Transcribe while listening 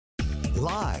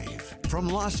Live from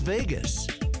Las Vegas,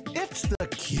 it's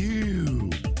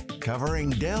theCUBE.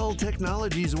 Covering Dell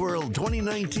Technologies World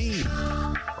 2019.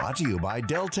 Brought to you by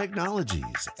Dell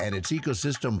Technologies and its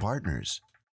ecosystem partners.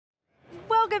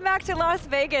 Welcome back to Las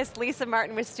Vegas. Lisa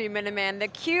Martin with Stu Miniman.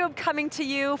 theCUBE coming to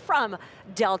you from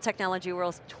Dell Technologies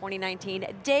World 2019.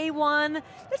 Day one,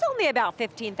 there's only about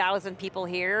 15,000 people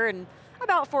here and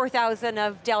about 4,000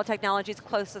 of Dell Technologies'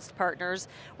 closest partners.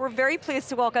 We're very pleased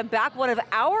to welcome back one of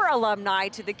our alumni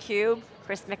to theCUBE,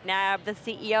 Chris McNabb, the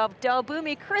CEO of Dell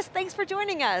Boomi. Chris, thanks for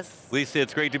joining us. Lisa,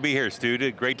 it's great to be here,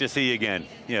 Stu. Great to see you again.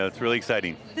 It's really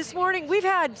exciting. This morning, we've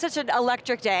had such an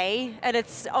electric day, and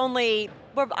it's only,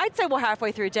 I'd say we're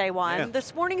halfway through day one. Yeah.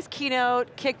 This morning's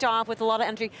keynote kicked off with a lot of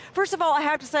energy. First of all, I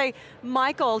have to say,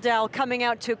 Michael Dell coming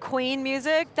out to Queen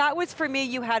music, that was for me,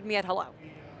 you had me at hello.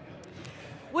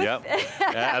 Yep,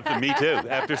 me too.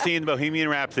 After seeing Bohemian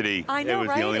Rhapsody, I know, it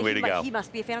was the only way to go. He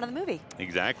must be a fan of the movie.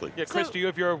 Exactly. Yeah, Chris, do you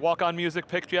have your walk-on music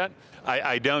picked yet?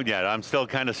 I don't yet. I'm still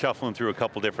kind of shuffling through a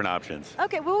couple different options.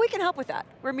 Okay, well we can help with that.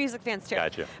 We're music fans too.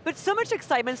 Gotcha. But so much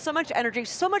excitement, so much energy,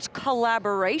 so much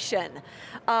collaboration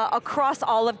across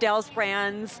all of Dell's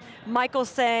brands. Michael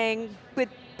saying, with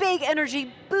big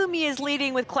energy, Boomi is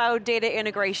leading with cloud data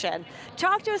integration.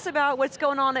 Talk to us about what's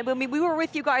going on at Boomi. We were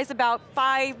with you guys about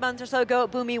 5 months or so ago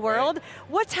at Boomi World. Right.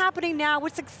 What's happening now?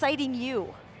 What's exciting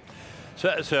you?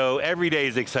 So every day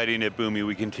is exciting at Boomi.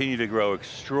 We continue to grow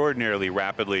extraordinarily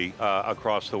rapidly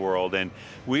across the world, and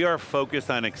we are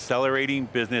focused on accelerating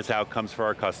business outcomes for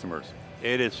our customers.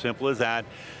 It is simple as that.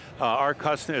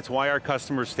 It's why our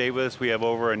customers stay with us. We have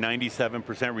over a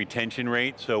 97% retention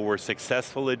rate, so we're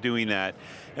successful at doing that.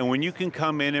 And when you can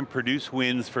come in and produce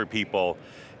wins for people,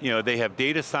 they have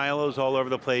data silos all over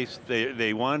the place.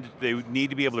 They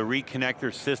need to be able to reconnect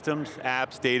their systems,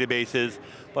 apps, databases,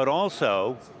 but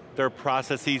also their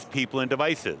processes, people, and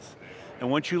devices. And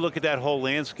once you look at that whole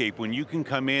landscape, when you can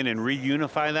come in and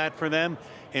reunify that for them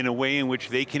in a way in which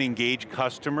they can engage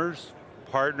customers,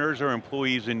 partners, or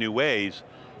employees in new ways,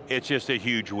 it's just a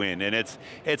huge win, and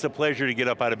it's a pleasure to get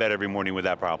up out of bed every morning with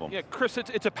that problem. Yeah, Chris,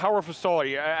 it's a powerful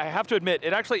story. I have to admit,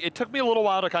 it took me a little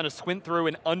while to kind of squint through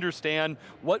and understand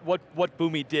what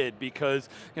Boomi did, because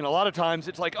a lot of times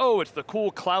it's like, oh, it's the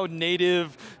cool cloud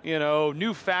native,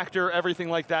 new factor, everything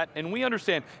like that, and we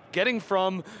understand getting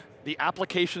from the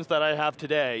applications that I have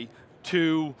today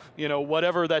to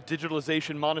whatever that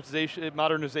digitalization,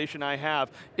 modernization I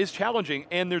have is challenging,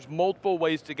 and there's multiple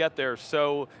ways to get there.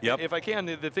 So if I can,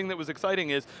 the thing that was exciting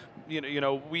is,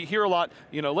 we hear a lot,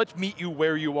 let's meet you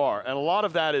where you are, and a lot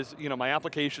of that is, my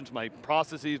applications, my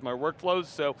processes, my workflows.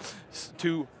 So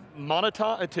to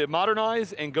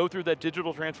modernize and go through that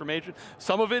digital transformation.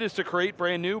 Some of it is to create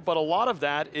brand new, but a lot of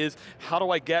that is how do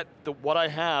I get what I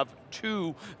have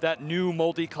to that new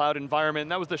multi-cloud environment.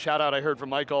 And that was the shout out I heard from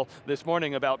Michael this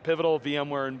morning about Pivotal,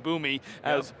 VMware, and Boomi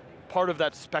as part of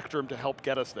that spectrum to help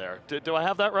get us there. Do I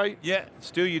have that right? Yeah,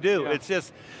 Stu, you do. Yeah. It's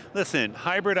just, listen,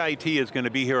 hybrid IT is going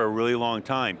to be here a really long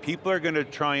time. People are going to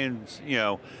try and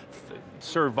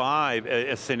survive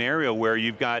a scenario where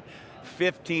you've got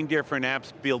 15 different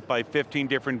apps built by 15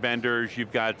 different vendors,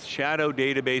 you've got shadow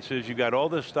databases, you've got all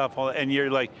this stuff, and you're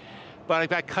like, but I've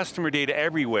got customer data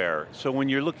everywhere. So when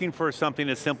you're looking for something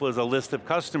as simple as a list of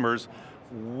customers,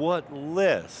 what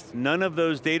list? None of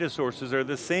those data sources are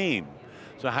the same.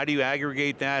 So how do you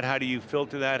aggregate that? How do you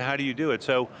filter that? How do you do it?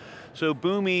 So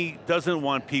Boomi doesn't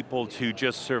want people to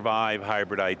just survive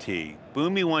hybrid IT.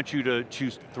 Boomi wants you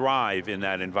to thrive in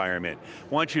that environment.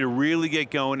 Wants you to really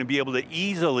get going and be able to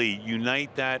easily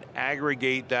unite that,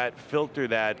 aggregate that, filter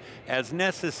that as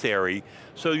necessary.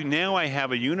 So now I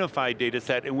have a unified data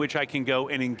set in which I can go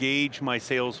and engage my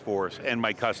sales force and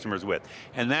my customers with.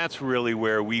 And that's really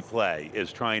where we play,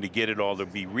 is trying to get it all to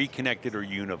be reconnected or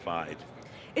unified.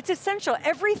 It's essential.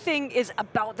 Everything is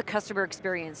about the customer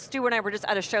experience. Stu and I were just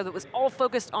at a show that was all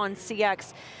focused on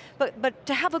CX, but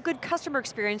to have a good customer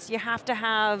experience, you have to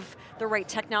have the right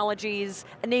technologies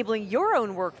enabling your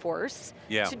own workforce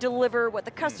to deliver what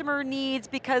the customer needs,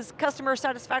 because customer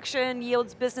satisfaction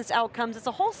yields business outcomes. It's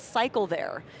a whole cycle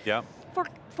there. Yeah.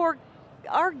 For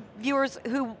our viewers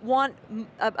who want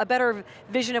a better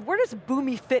vision of where does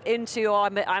Boomi fit into,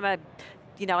 I'm a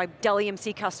Dell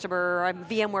EMC customer, I'm a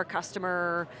VMware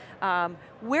customer.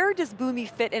 Where does Boomi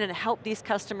fit in and help these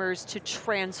customers to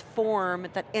transform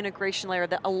that integration layer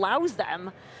that allows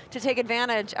them to take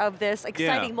advantage of this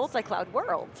exciting multi-cloud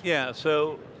world? Yeah,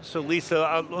 so Lisa,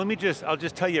 I'll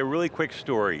just tell you a really quick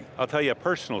story. I'll tell you a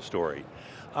personal story.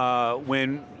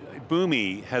 When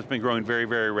Boomi has been growing very,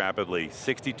 very rapidly,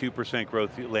 62%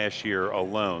 growth last year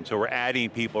alone, so we're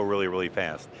adding people really, really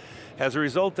fast. As a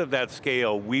result of that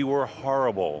scale, we were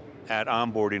horrible at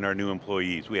onboarding our new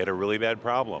employees. We had a really bad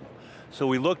problem. So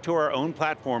we looked to our own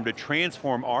platform to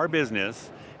transform our business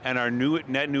and our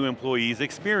net new employees'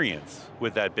 experience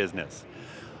with that business.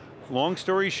 Long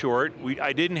story short,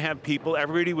 I didn't have people,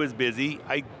 everybody was busy.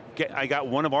 I got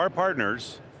one of our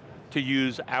partners to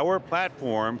use our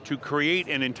platform to create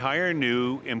an entire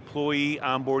new employee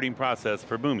onboarding process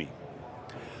for Boomi.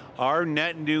 Our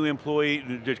net new employee,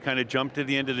 just kind of jumped to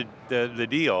the end of the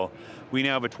deal, we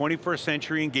now have a 21st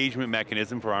century engagement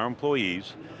mechanism for our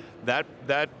employees. That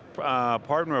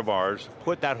partner of ours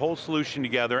put that whole solution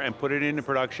together and put it into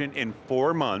production in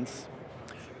 4 months.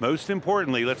 Most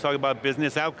importantly, let's talk about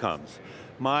business outcomes.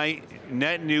 My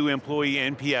net new employee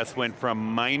NPS went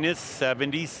from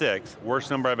 -76, worst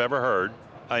number I've ever heard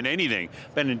on anything,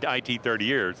 been in IT 30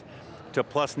 years, to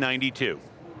 +92.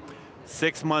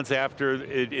 6 months after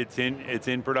it's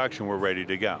in production, we're ready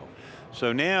to go.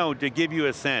 So now, to give you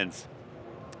a sense,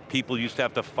 people used to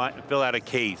have to fill out a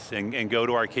case and go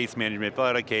to our case management, fill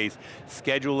out a case,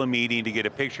 schedule a meeting to get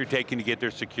a picture taken to get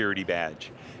their security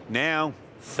badge. Now,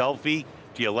 selfie,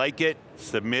 do you like it?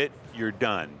 Submit, you're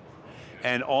done.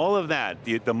 And all of that,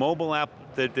 the mobile app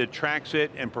that tracks it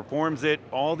and performs it,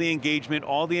 all the engagement,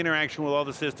 all the interaction with all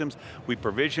the systems, we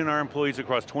provision our employees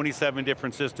across 27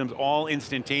 different systems, all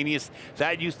instantaneous.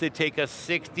 That used to take us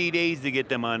 60 days to get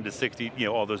them onto 60,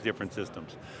 all those different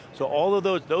systems. So all of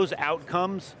those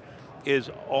outcomes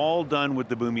is all done with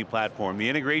the Boomi platform. The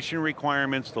integration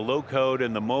requirements, the low code,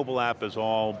 and the mobile app is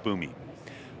all Boomi.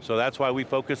 So that's why we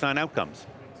focus on outcomes.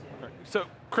 So,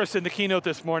 Chris, in the keynote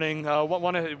this morning,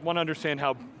 want to understand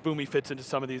how Boomi fits into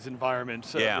some of these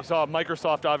environments. Yeah. We saw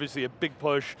Microsoft, obviously a big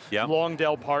push, yeah. long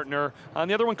Dell partner. And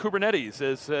the other one, Kubernetes,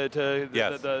 is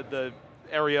yes. the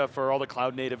area for all the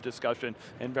cloud native discussion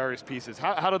and various pieces.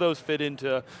 How do those fit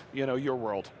into your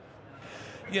world?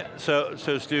 Yeah, so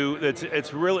Stu,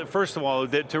 it's really, first of all,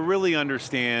 to really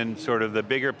understand sort of the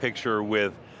bigger picture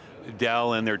with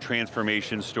Dell and their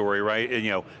transformation story, right?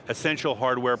 And, essential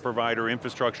hardware provider,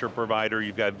 infrastructure provider,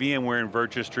 you've got VMware and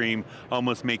Virtustream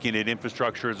almost making it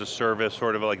infrastructure as a service,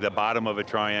 sort of like the bottom of a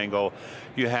triangle.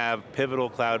 You have Pivotal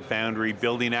Cloud Foundry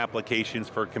building applications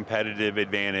for competitive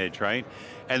advantage, right?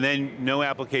 And then no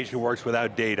application works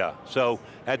without data. So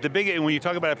at the beginning, when you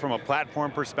talk about it from a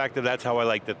platform perspective, that's how I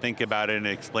like to think about it and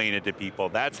explain it to people.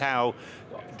 That's how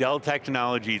Dell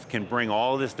Technologies can bring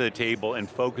all this to the table and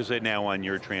focus it now on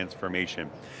your transformation.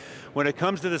 When it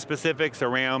comes to the specifics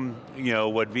around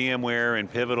what VMware and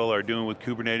Pivotal are doing with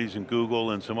Kubernetes and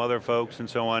Google and some other folks and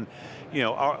so on,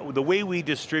 the way we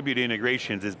distribute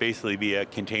integrations is basically via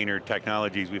container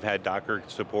technologies. We've had Docker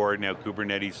support, now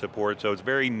Kubernetes support, so it's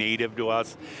very native to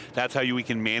us. That's how we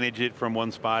can manage it from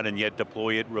one spot and yet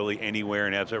deploy it really anywhere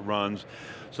and as it runs.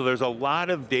 So there's a lot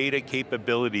of data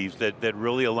capabilities that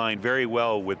really align very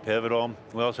well with Pivotal.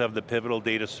 We also have the Pivotal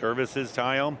Data Services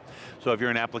tile. So if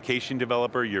you're an application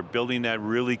developer, you're building that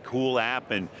really cool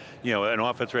app and an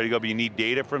office ready to go, but you need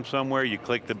data from somewhere, you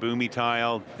click the Boomi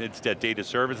tile, it's that data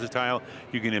services tile,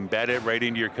 you can embed it right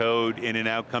into your code, in and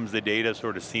out comes the data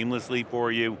sort of seamlessly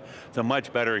for you. It's a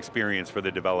much better experience for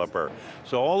the developer.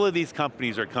 So all of these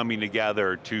companies are coming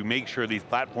together to make sure these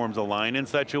platforms align in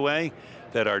such a way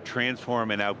that are transform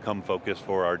and outcome focused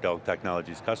for our Dell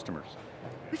Technologies customers.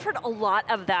 We've heard a lot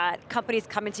of that, companies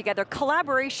coming together.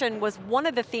 Collaboration was one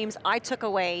of the themes I took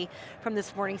away from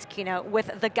this morning's keynote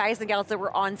with the guys and gals that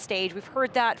were on stage. We've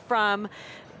heard that from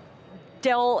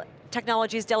Dell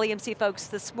Technologies, Dell EMC folks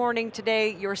this morning,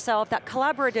 today, yourself. That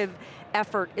collaborative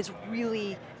effort is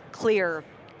really clear.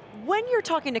 When you're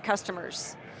talking to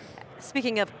customers,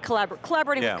 speaking of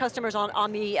collaborating with customers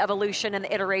on the evolution and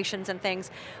the iterations and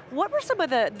things, what were some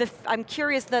of I'm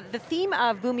curious, the theme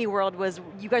of Boomi World was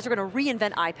you guys are going to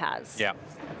reinvent iPaaS. Yeah.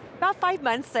 About 5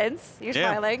 months since, you're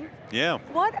smiling. Yeah.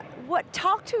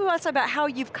 Talk to us about how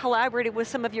you've collaborated with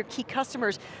some of your key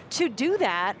customers to do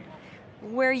that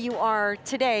where you are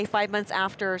today, 5 months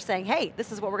after saying, hey,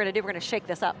 this is what we're going to do, we're going to shake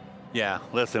this up. Yeah,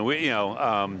 listen,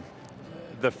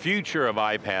 the future of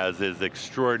iPaaS is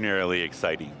extraordinarily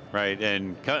exciting, right?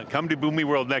 And come to Boomi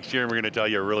World next year and we're going to tell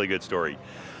you a really good story.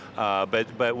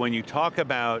 But when you talk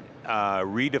about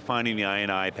redefining the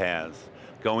iPaaS,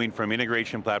 going from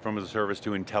integration platform as a service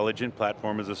to intelligent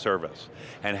platform as a service,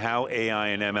 and how AI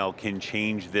and ML can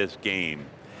change this game,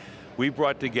 we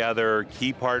brought together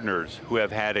key partners who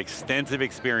have had extensive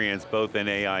experience both in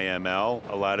AI, ML,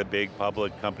 a lot of big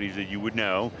public companies that you would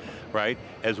know, right?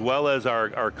 As well as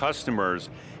our customers.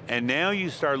 And now you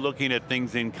start looking at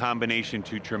things in combination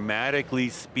to dramatically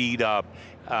speed up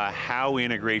how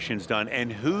integration's done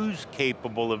and who's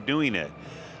capable of doing it.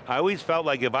 I always felt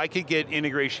like if I could get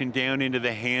integration down into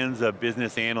the hands of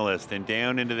business analysts and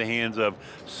down into the hands of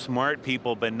smart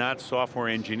people but not software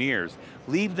engineers,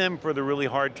 leave them for the really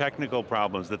hard technical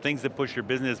problems, the things that push your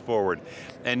business forward,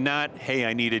 and not, hey,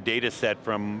 I need a data set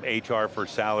from HR for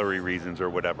salary reasons or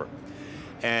whatever.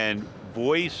 And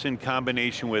voice in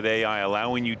combination with AI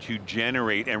allowing you to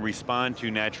generate and respond to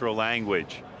natural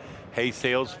language. Hey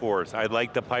Salesforce, I'd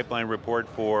like the pipeline report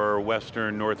for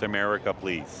Western North America,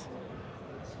 please.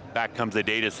 Back comes a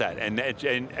data set,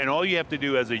 and all you have to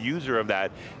do as a user of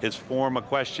that is form a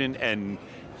question, and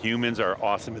humans are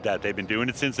awesome at that. They've been doing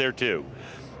it since they're two.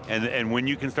 And when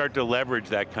you can start to leverage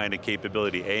that kind of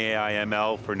capability, AI,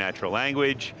 ML for natural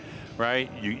language, right?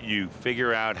 You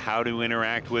figure out how to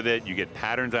interact with it, you get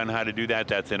patterns on how to do that,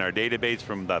 that's in our database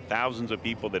from the thousands of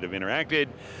people that have interacted.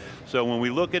 So when we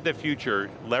look at the future,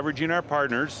 leveraging our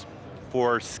partners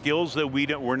for skills that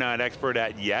we're not expert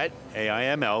at yet,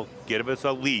 AI, ML, give us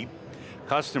a leap.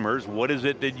 Customers, what is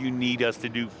it that you need us to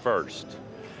do first,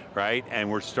 right?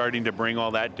 And we're starting to bring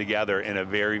all that together in a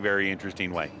very, very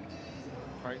interesting way.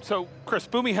 All right, so Chris,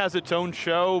 Boomi has its own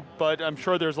show, but I'm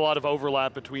sure there's a lot of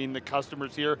overlap between the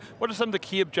customers here. What are some of the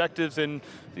key objectives and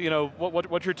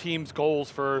what's your team's goals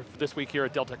for this week here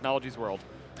at Dell Technologies World?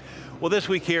 Well, this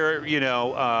week here,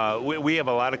 we have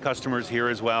a lot of customers here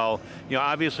as well.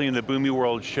 Obviously in the Boomi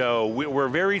World show, we're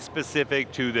very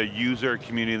specific to the user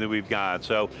community that we've got.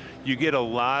 So you get a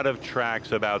lot of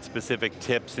tracks about specific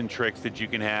tips and tricks that you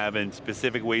can have and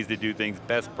specific ways to do things,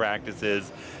 best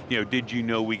practices. Did you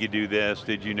know we could do this?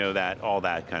 Did you know that? All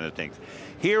that kind of things.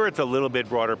 Here it's a little bit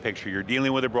broader picture. You're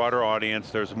dealing with a broader audience.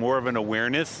 There's more of an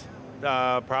awareness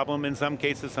problem in some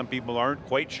cases. Some people aren't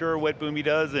quite sure what Boomi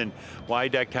does and why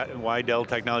Dell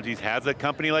Technologies has a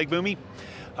company like Boomi.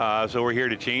 So we're here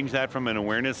to change that from an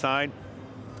awareness side.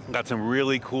 Got some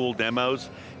really cool demos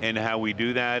and how we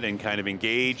do that and kind of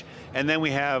engage. And then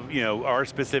we have our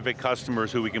specific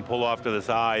customers who we can pull off to the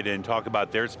side and talk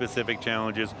about their specific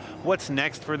challenges. What's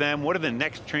next for them? What are the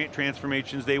next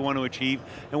transformations they want to achieve?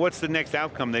 And what's the next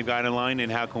outcome they've got in line,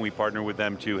 and how can we partner with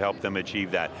them to help them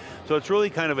achieve that? So it's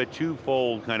really kind of a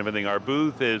twofold kind of a thing. Our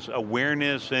booth is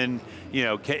awareness and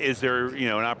is there an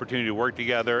opportunity to work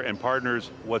together, and partners,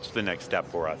 what's the next step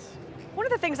for us? One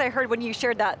of the things I heard when you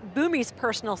shared that Boomi's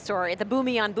personal story, the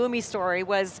Boomi on Boomi story,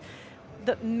 was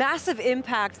the massive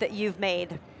impact that you've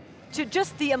made to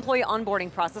just the employee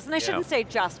onboarding process. And I shouldn't say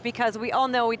just, because we all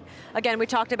know, again, we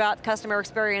talked about customer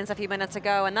experience a few minutes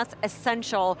ago, and that's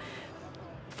essential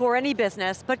for any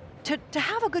business, but to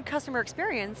have a good customer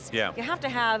experience, you have to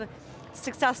have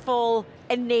successful,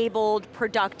 enabled,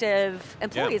 productive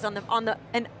employees on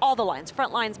all the lines,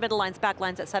 front lines, middle lines, back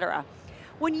lines, et cetera.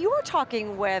 When you are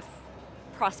talking with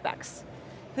prospects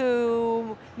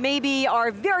who maybe are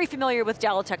very familiar with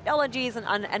Dell Technologies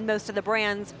and most of the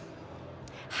brands,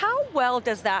 how well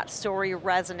does that story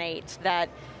resonate that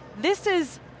this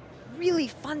is really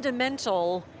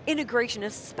fundamental integration,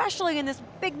 especially in this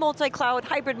big multi-cloud,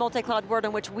 hybrid multi-cloud world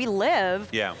in which we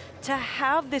live, to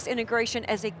have this integration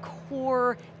as a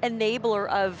core enabler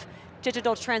of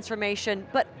digital transformation,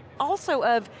 but also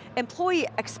of employee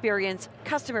experience,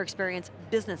 customer experience,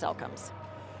 business outcomes?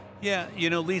 Yeah,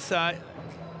 Lisa,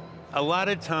 a lot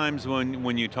of times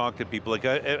when you talk to people, like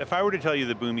if I were to tell you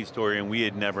the Boomi story and we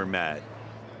had never met,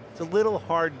 it's a little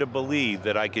hard to believe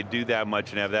that I could do that much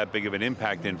and have that big of an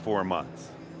impact in 4 months.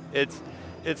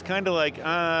 It's kind of like,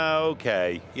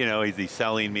 okay, is he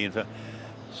selling me? And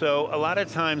so a lot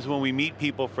of times when we meet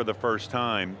people for the first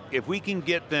time, if we can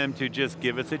get them to just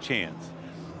give us a chance,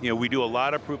 we do a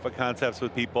lot of proof of concepts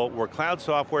with people. We're cloud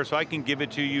software, so I can give it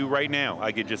to you right now.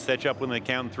 I could just set you up with an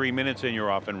account in 3 minutes and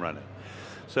you're off and running.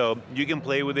 So you can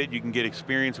play with it, you can get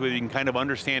experience with it, you can kind of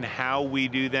understand how we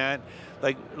do that.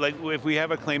 Like if we have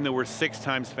a claim that we're 6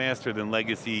 times faster than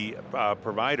legacy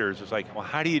providers, it's like, well,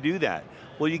 how do you do that?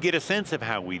 Well, you get a sense of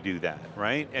how we do that,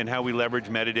 right? And how we leverage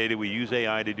metadata, we use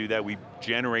AI to do that, we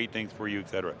generate things for you, et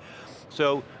cetera.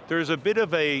 So there's a bit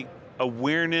of a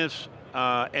awareness,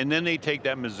 and then they take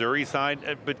that Missouri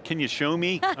side, but can you show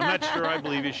me? I'm not sure I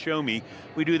believe you, show me.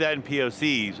 We do that in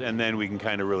POCs, and then we can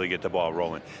kind of really get the ball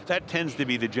rolling. That tends to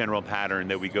be the general pattern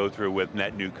that we go through with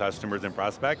net new customers and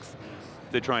prospects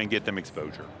to try and get them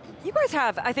exposure. You guys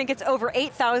have, I think it's over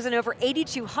 8,000, over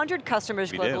 8,200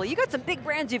 customers globally. You got some big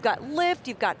brands, you've got Lyft,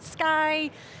 you've got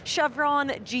Sky,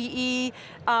 Chevron, GE.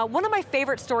 One of my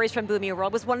favorite stories from Boomi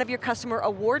World was one of your customer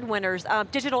award winners,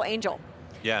 Digital Angel.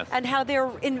 Yes. And how they're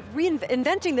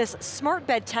reinventing this smart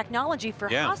bed technology for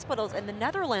hospitals in the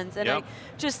Netherlands. And I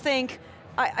just think,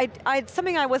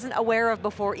 something I wasn't aware of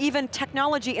before, even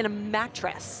technology in a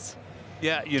mattress.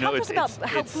 Yeah, you Talk know, to us about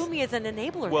how Boomi is an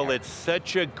enabler. Well, there. it's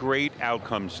such a great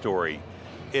outcome story.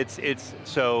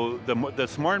 So the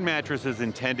smart mattress is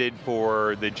intended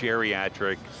for the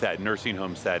geriatric nursing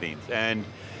home settings, and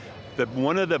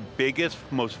one of the biggest,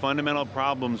 most fundamental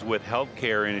problems with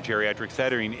healthcare in a geriatric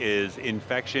setting is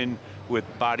infection with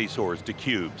body sores,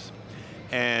 DeCubes.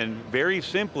 And very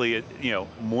simply,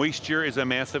 moisture is a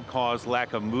massive cause,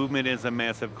 lack of movement is a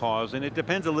massive cause, and it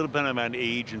depends a little bit on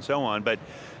age and so on, but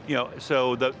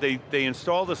so they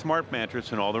install the smart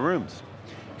mattress in all the rooms.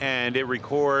 And it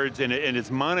records, and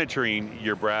it's monitoring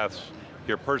your breaths,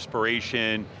 your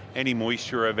perspiration, any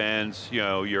moisture events,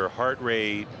 your heart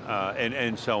rate,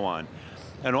 and so on.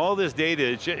 And all this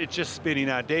data, it's just spitting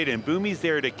out data, and Boomi's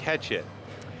there to catch it.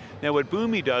 Now what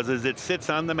Boomi does is it sits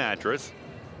on the mattress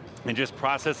and just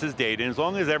processes data, and as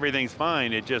long as everything's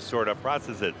fine, it just sort of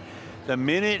processes it. The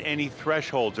minute any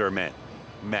thresholds are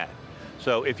met.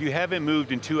 So if you haven't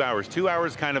moved in 2 hours, 2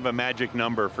 hours is kind of a magic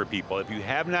number for people. If you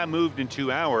have not moved in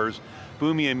 2 hours,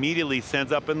 Boomi immediately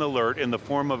sends up an alert in the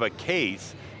form of a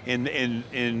case, in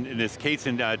this case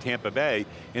in Tampa Bay,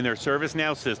 in their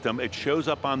ServiceNow system. It shows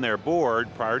up on their board,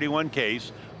 priority 1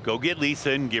 case, go get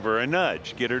Lisa and give her a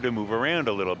nudge, get her to move around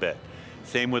a little bit.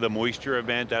 Same with a moisture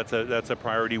event, that's a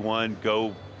priority 1,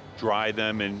 go dry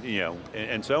them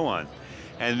and so on.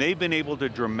 And they've been able to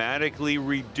dramatically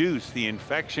reduce the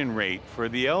infection rate for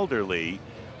the elderly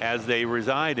as they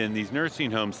reside in these nursing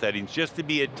home settings, just to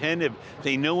be attentive.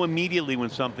 They know immediately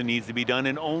when something needs to be done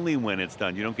and only when it's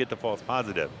done. You don't get the false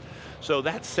positive. So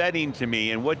that setting to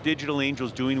me, and what Digital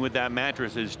Angel's doing with that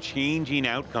mattress is changing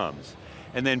outcomes.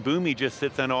 And then Boomi just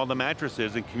sits on all the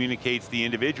mattresses and communicates the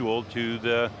individual to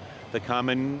the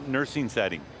common nursing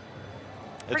setting.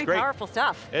 It's Pretty great. Powerful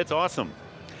stuff. It's awesome.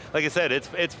 Like I said,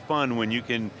 it's fun when you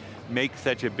can make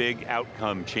such a big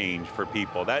outcome change for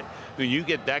people. When you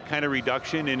get that kind of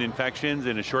reduction in infections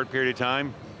in a short period of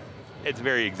time, it's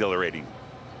very exhilarating.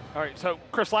 All right, so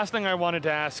Chris, last thing I wanted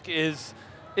to ask is,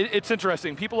 it's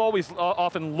interesting. People always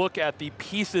often look at the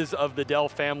pieces of the Dell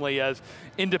family as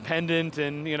independent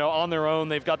and on their own.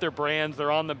 They've got their brands,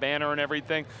 they're on the banner and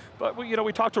everything. But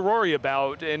we talked to Rory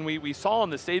about, and we saw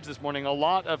on the stage this morning a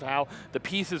lot of how the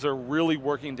pieces are really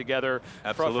working together.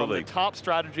 Absolutely. From the top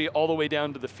strategy all the way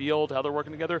down to the field, how they're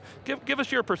working together. Give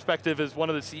us your perspective as one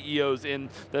of the CEOs in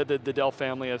the Dell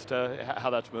family as to how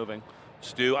that's moving.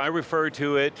 Stu, I refer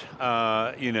to it,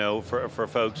 for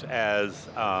folks as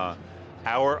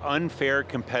our unfair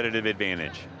competitive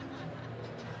advantage,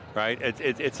 right?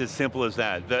 It's as simple as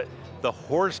that. The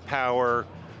horsepower,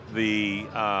 the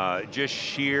just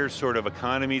sheer sort of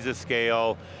economies of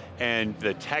scale, and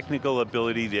the technical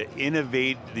ability to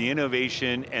innovate, the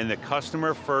innovation, and the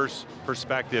customer first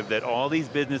perspective that all these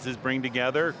businesses bring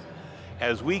together.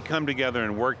 As we come together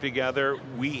and work together,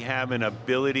 we have an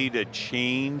ability to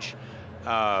change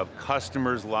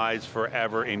customers' lives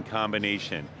forever in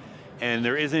combination. And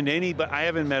there isn't any, but I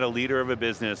haven't met a leader of a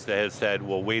business that has said,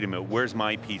 well, wait a minute, where's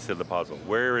my piece of the puzzle?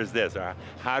 Where is this?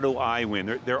 How do I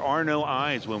win? There are no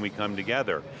I's when we come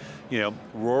together.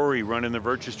 Rory running the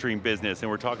VirtuStream business,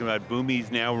 and we're talking about Boomi's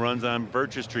now runs on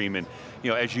VirtuStream, and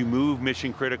as you move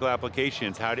mission critical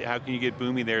applications, how can you get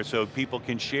Boomi there so people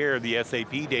can share the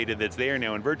SAP data that's there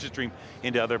now in VirtuStream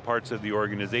into other parts of the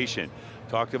organization?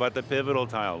 Talked about the pivotal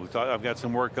tile. I've got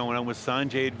some work going on with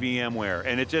Sanjay at VMware,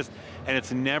 and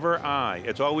it's never I.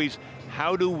 It's always,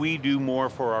 how do we do more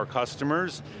for our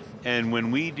customers? And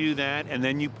when we do that, and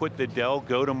then you put the Dell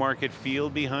go-to-market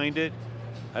field behind it,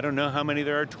 I don't know how many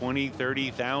there are, 20,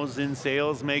 30,000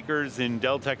 sales makers in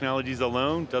Dell Technologies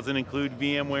alone, doesn't include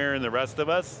VMware and the rest of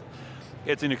us.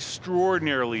 It's an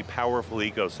extraordinarily powerful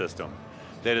ecosystem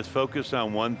that is focused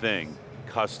on one thing,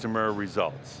 customer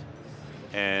results.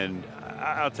 And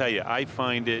I'll tell you, I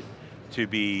find it to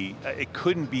be, it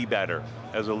couldn't be better.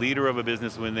 As a leader of a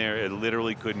business win there, it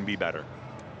literally couldn't be better.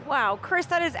 Wow, Chris,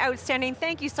 that is outstanding.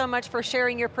 Thank you so much for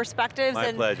sharing your perspectives.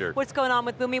 My pleasure. What's going on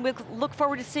with Boomi. We look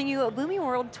forward to seeing you at Boomi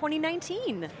World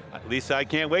 2019. Lisa, I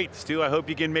can't wait. Stu, I hope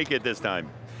you can make it this time.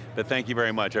 But thank you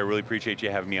very much. I really appreciate you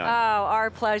having me on. Oh, our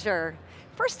pleasure.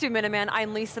 For Stu Miniman,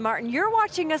 I'm Lisa Martin. You're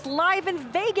watching us live in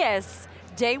Vegas,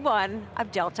 day 1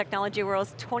 of Dell Technology World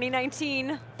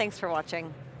 2019. Thanks for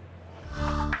watching.